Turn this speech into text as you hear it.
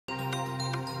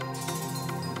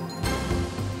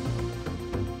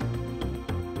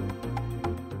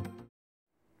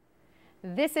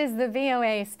This is the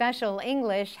VOA Special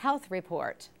English Health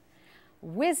Report.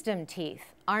 Wisdom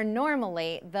teeth are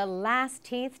normally the last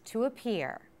teeth to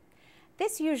appear.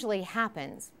 This usually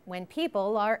happens when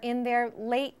people are in their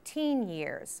late teen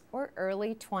years or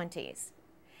early 20s.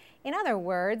 In other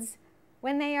words,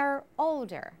 when they are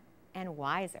older and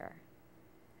wiser.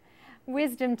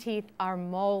 Wisdom teeth are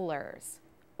molars,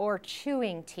 or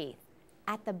chewing teeth,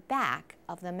 at the back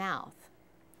of the mouth.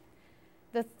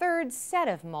 The third set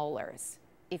of molars,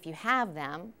 if you have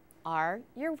them, are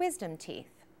your wisdom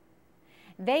teeth.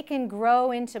 They can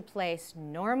grow into place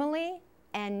normally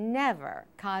and never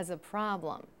cause a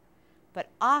problem, but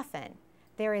often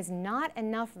there is not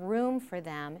enough room for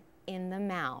them in the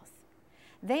mouth.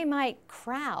 They might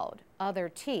crowd other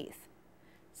teeth.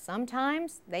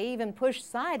 Sometimes they even push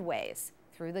sideways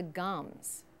through the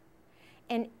gums.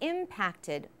 An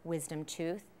impacted wisdom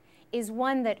tooth is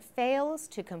one that fails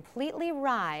to completely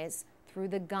rise through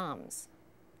the gums.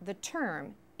 The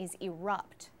term is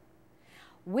erupt.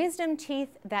 Wisdom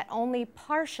teeth that only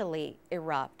partially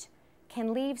erupt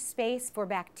can leave space for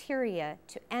bacteria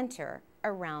to enter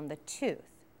around the tooth.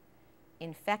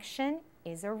 Infection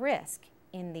is a risk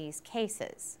in these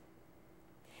cases.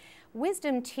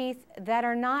 Wisdom teeth that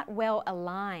are not well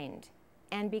aligned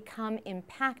and become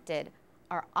impacted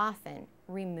are often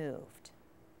removed.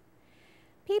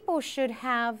 People should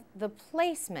have the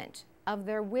placement of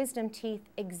their wisdom teeth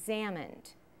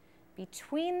examined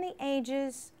between the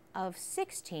ages of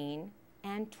 16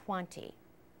 and 20.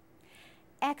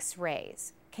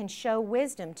 X-rays can show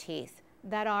wisdom teeth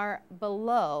that are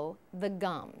below the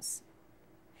gums.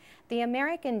 The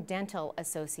American Dental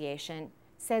Association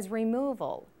says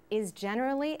removal is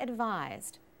generally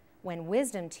advised when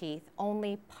wisdom teeth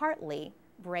only partly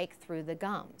break through the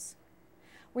gums.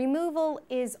 Removal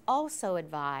is also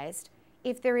advised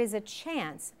if there is a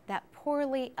chance that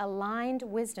poorly aligned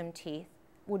wisdom teeth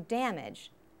will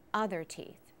damage other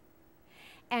teeth.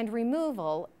 And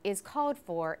removal is called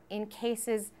for in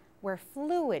cases where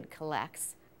fluid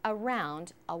collects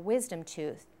around a wisdom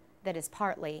tooth that is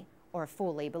partly or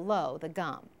fully below the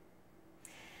gum.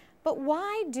 But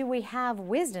why do we have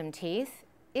wisdom teeth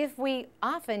if we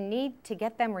often need to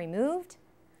get them removed?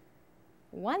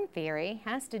 One theory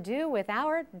has to do with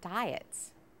our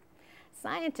diets.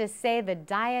 Scientists say the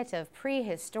diet of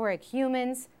prehistoric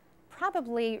humans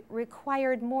probably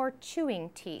required more chewing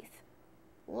teeth.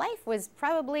 Life was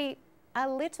probably a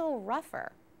little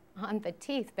rougher on the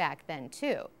teeth back then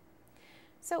too.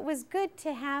 So it was good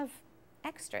to have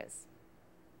extras.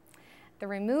 The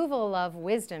removal of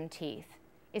wisdom teeth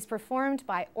is performed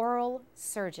by oral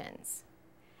surgeons.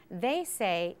 They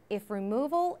say if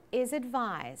removal is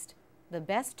advised, the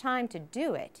best time to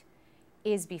do it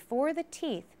is before the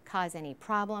teeth cause any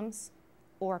problems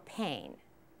or pain.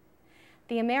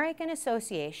 The American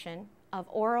Association of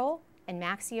Oral and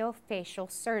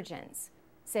Maxillofacial Surgeons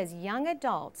says young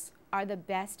adults are the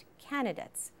best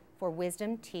candidates for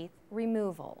wisdom teeth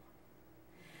removal.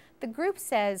 The group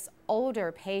says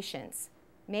older patients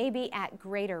may be at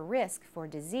greater risk for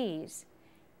disease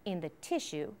in the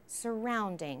tissue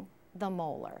surrounding the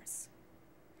molars.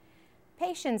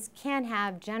 Patients can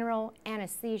have general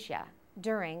anesthesia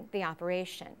during the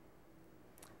operation,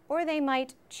 or they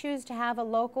might choose to have a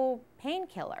local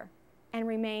painkiller and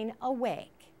remain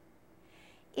awake.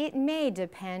 It may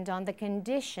depend on the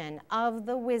condition of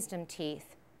the wisdom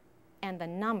teeth and the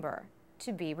number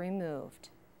to be removed.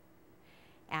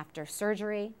 After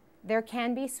surgery, there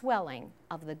can be swelling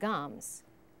of the gums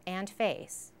and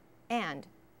face and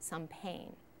some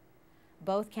pain.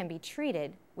 Both can be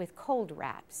treated with cold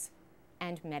wraps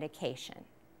and medication.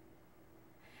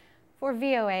 For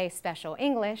VOA Special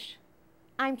English,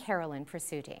 I'm Carolyn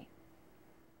Presutti.